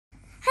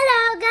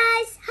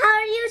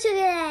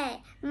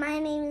My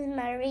name is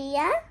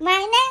Maria. My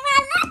name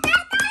is Lisa.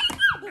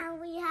 And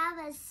we have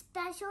a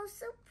special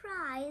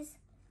surprise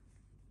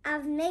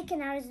of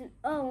making our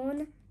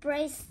own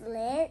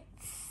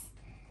bracelets.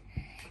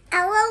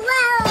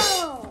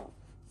 LOL!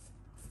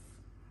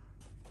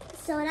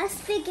 So let's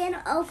begin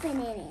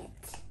opening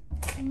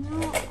it.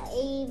 Not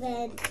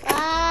even.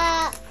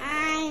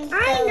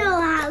 I know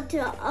how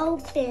to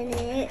open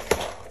it.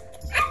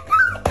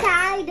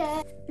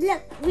 Kinda.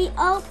 Look, we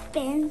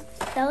opened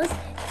those,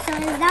 so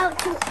it's now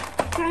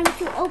time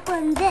to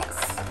open this.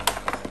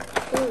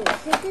 Ooh,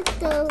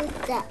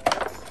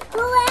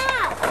 Pull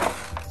out!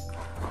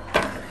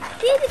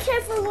 Please be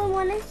careful with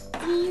one of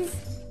these.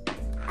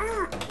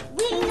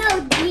 we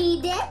don't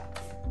need it.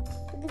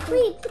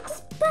 Wait, put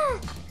this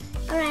back.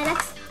 Alright,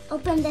 let's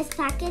open this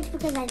package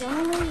because I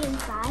don't know what's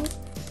inside.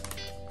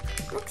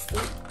 Let's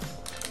see.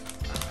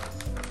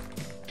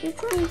 You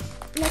can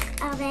look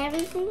of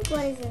everything.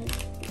 What is in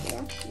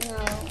here? No.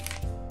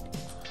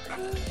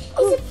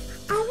 Is it?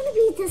 I want to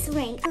be this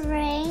ring. A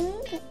ring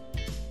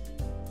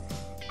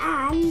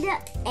and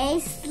a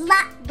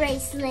slap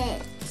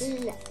bracelet.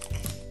 Look.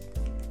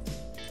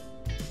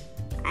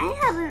 I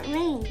have a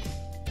ring.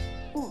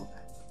 Ooh.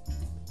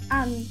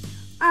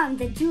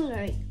 The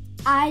jewelry.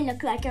 I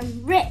look like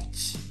I'm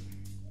rich.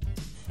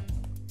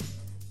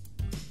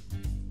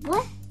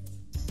 What?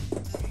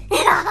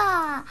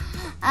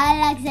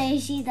 Alexa,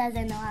 she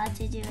doesn't know how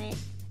to do it.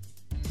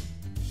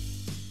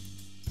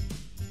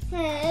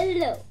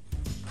 Hello.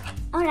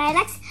 All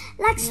right,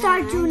 let's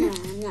start jewelry.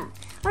 No.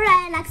 All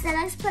right, Alexa,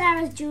 let's put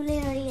our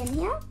jewelry in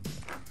here.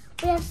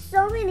 We have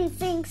so many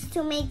things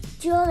to make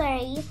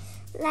jewelry,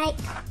 like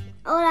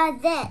all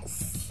of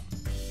this.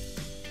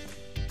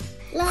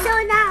 So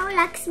now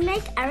let's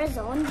make our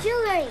own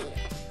jewelry.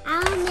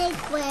 I'll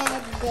make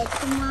with this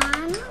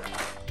one.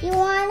 You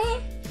want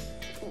it?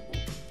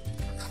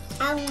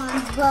 I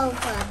want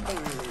both of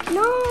them.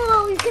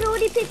 No, you can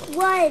only pick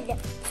one,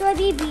 so it'll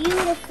be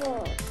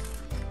beautiful.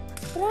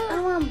 I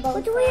want both.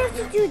 But do we have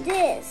to do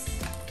this?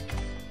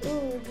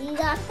 Ooh, these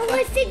are. Oh,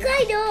 I think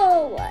I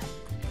know.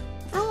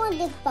 I want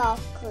the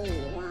sparkly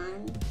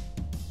one.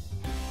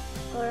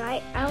 All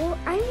right,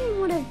 I need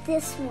one of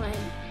this one.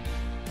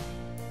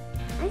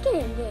 I'm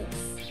getting this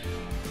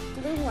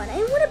blue one. I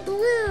want a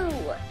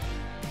blue.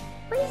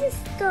 Why is it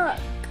stuck?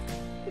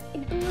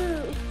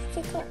 Blue.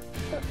 Take out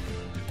the blue.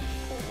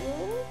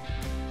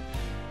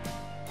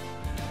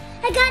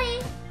 I got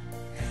it.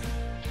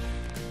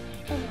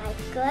 Oh my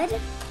god.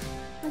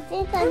 I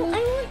think I want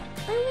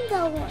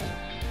that one.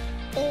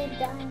 it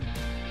done.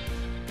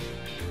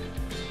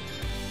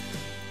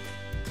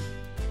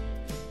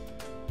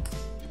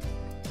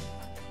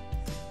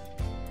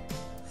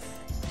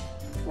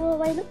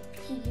 Whoa, I look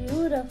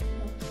beautiful.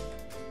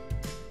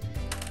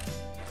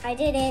 I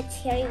did it.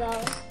 Here you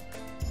go.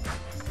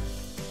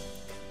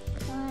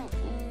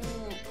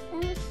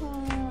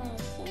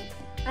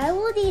 I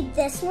will need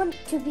this one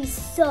to be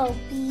so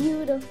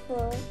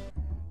beautiful.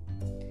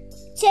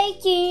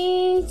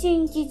 Chinky,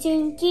 chinky,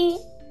 chinky.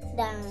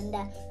 Down,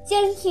 down.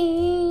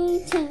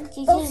 Chinky,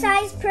 chinky, both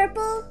sides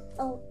purple.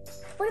 Oh,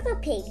 what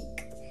about pink?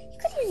 You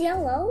could use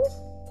yellow.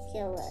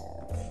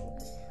 Yellow.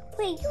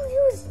 Wait, you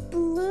use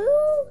blue?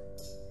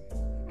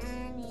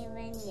 And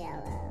even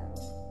yellow.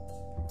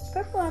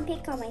 Purple and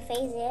pink on my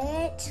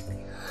favorite.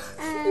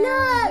 And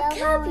Look,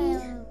 yellow Cubby.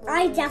 and blue.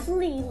 I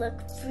definitely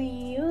look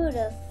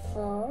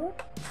beautiful.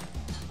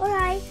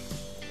 Alright,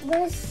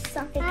 where's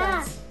something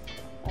else?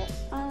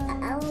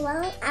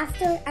 Well,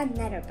 after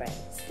another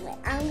bracelet.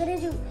 I'm gonna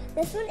do,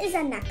 this one is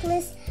a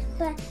necklace,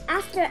 but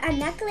after a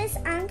necklace,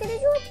 I'm gonna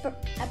do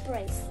a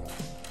bracelet.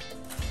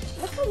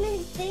 Look how many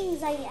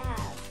things I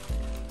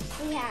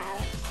have. We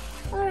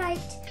have. Alright,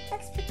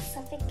 let's pick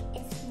something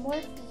is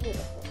more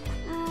beautiful.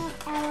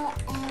 Wow.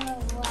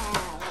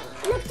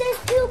 Look, there's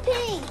two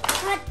pink,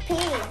 hot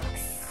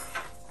pinks.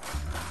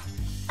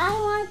 I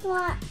want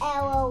one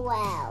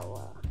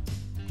LOL.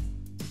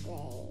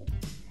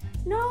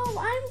 No,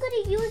 I'm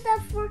gonna use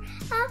that for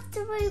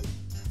after my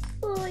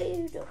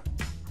food.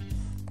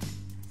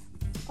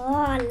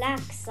 Oh,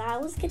 Alexa, I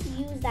was gonna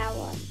use that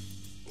one.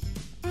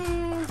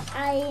 And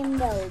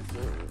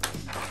emoji.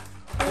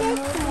 This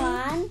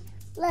one.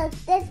 Look,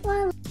 this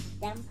one.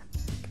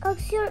 Oh,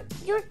 so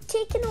you're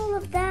taking all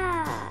of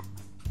that.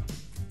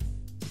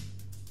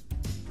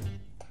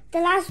 The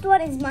last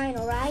one is mine,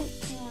 all right?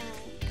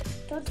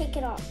 Don't take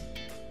it off.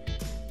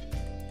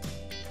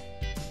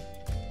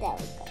 There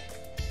we go.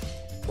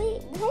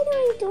 Wait, why do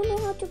I don't know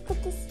how to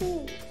put this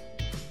in?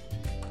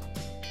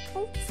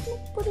 I just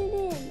want to put it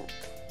in.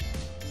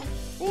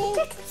 It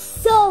takes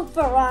so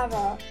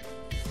forever.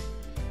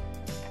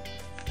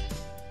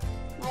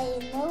 My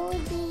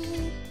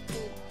emoji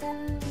is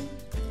done.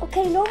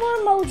 Okay, no more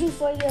emoji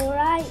for you,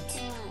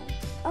 right?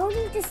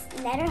 Only this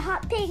letter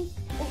hot pink,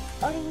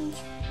 orange.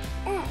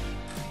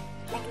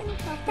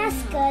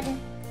 That's good.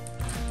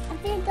 I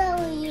think I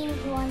will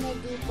use one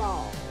of the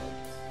balls.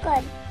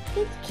 Good.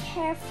 Be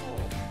careful.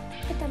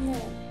 Put them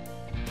in.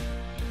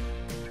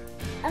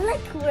 I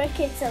like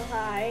working so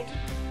hard.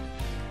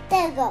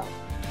 There you go.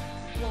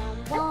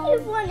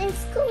 Everyone in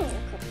school.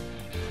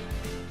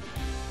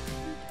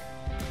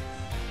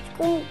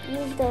 Go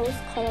use those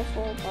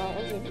colorful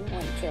balls if you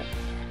want to.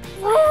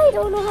 Why I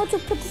don't know how to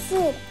put this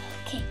in.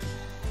 Okay.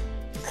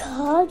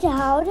 Cut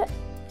out.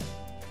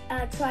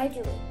 Try to do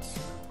it.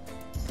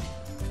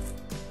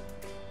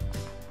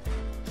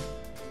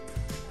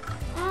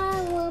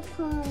 I will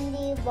put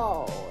the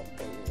bowl.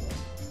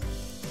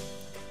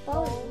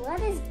 What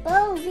is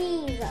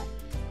Bovies?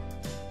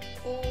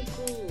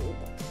 Agreed.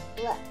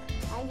 Look,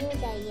 I do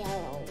the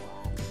yellow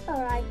one.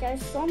 Alright,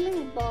 there's so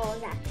many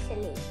balls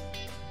actually.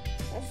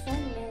 There's so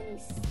many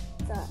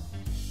stuff.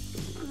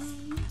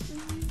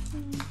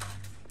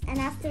 And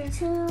after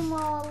 2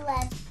 more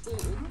lefty.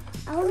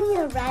 I'll need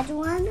a red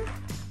one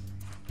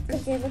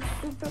because they look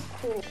super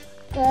cool.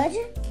 Good.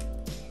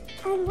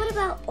 And what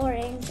about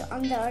orange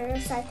on the other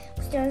side?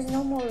 Because there's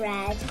no more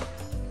red.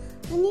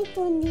 I need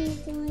one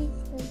these ones.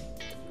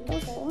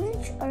 Those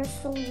orange are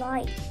so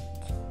light.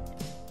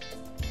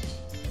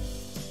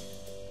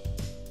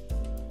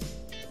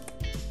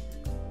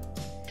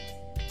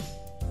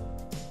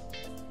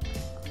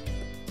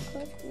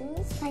 Good.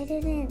 Slide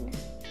it in.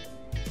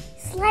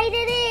 Slide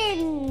it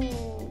in.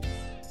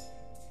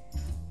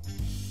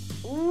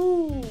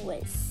 Ooh,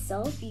 it's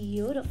so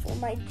beautiful,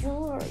 my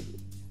jewelry.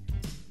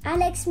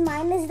 Alex,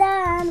 mine is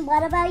done.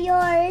 What about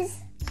yours?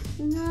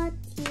 Not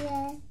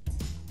yet.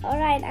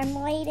 Alright, I'm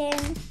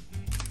waiting.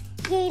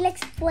 Okay,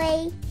 let's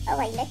play. Oh,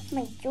 I like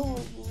my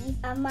jewelry.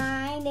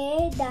 Mine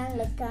is done.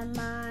 Look at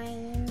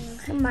mine.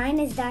 Mine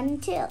is done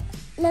too.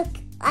 Look,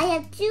 I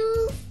have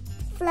 2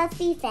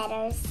 fluffy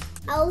feathers.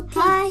 Okay.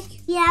 Hi,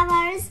 you have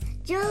ours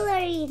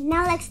jewelry.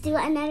 Now let's do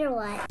another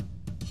one.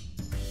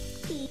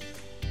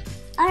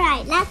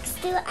 Alright, let's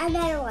do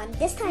another one.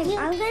 This time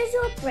I'm gonna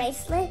do a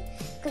bracelet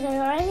because I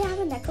already have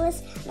a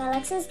necklace. And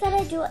Alexa's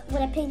gonna do it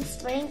with a pink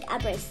string, a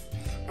necklace.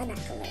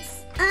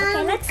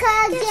 Okay, let's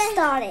get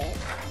started.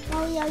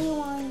 Oh yeah, you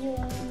want your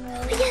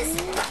emoji. Yes!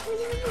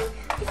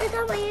 I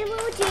forgot my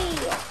emoji.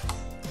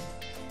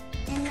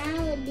 And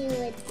now we'll do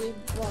with the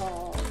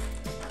ball.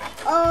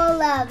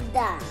 All of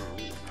them.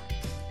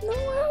 No, I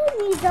don't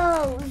need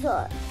those.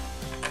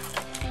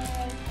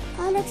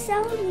 Alex, I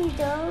don't need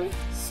those.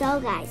 So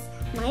guys,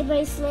 my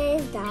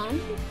bracelet is done.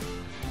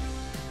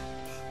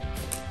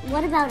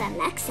 What about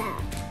Alexa?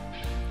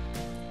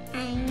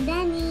 I'm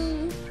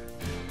done.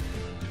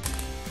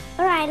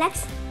 Alright,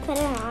 let's put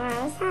it on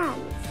our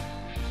hands.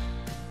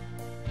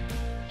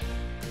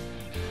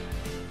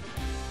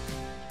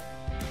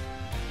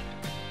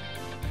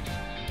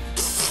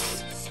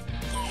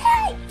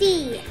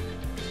 Fuzzy.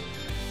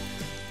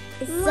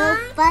 It's so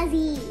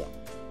fuzzy.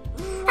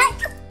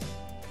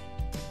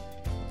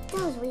 That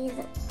was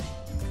weird.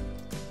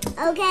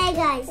 Okay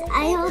guys,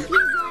 I hope you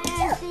enjoyed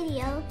our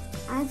video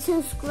and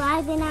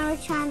subscribe in our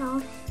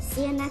channel.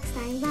 See you next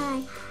time.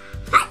 Bye.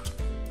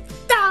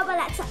 Stop,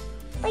 Alexa.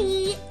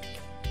 Bye.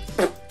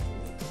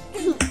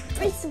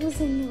 Bracelet was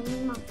in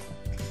your mouth.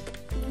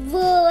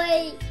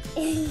 Boy.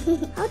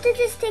 How did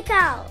this stick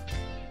out?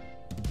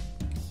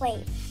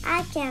 Wait,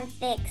 I can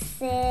fix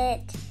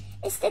it.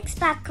 It sticks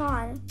back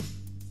on.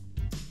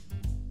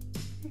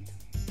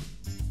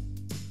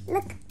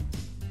 Look.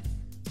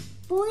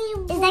 Boy,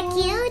 boy. Is that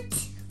cute?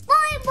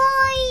 Boy,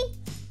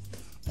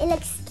 boy. It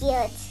looks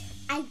cute.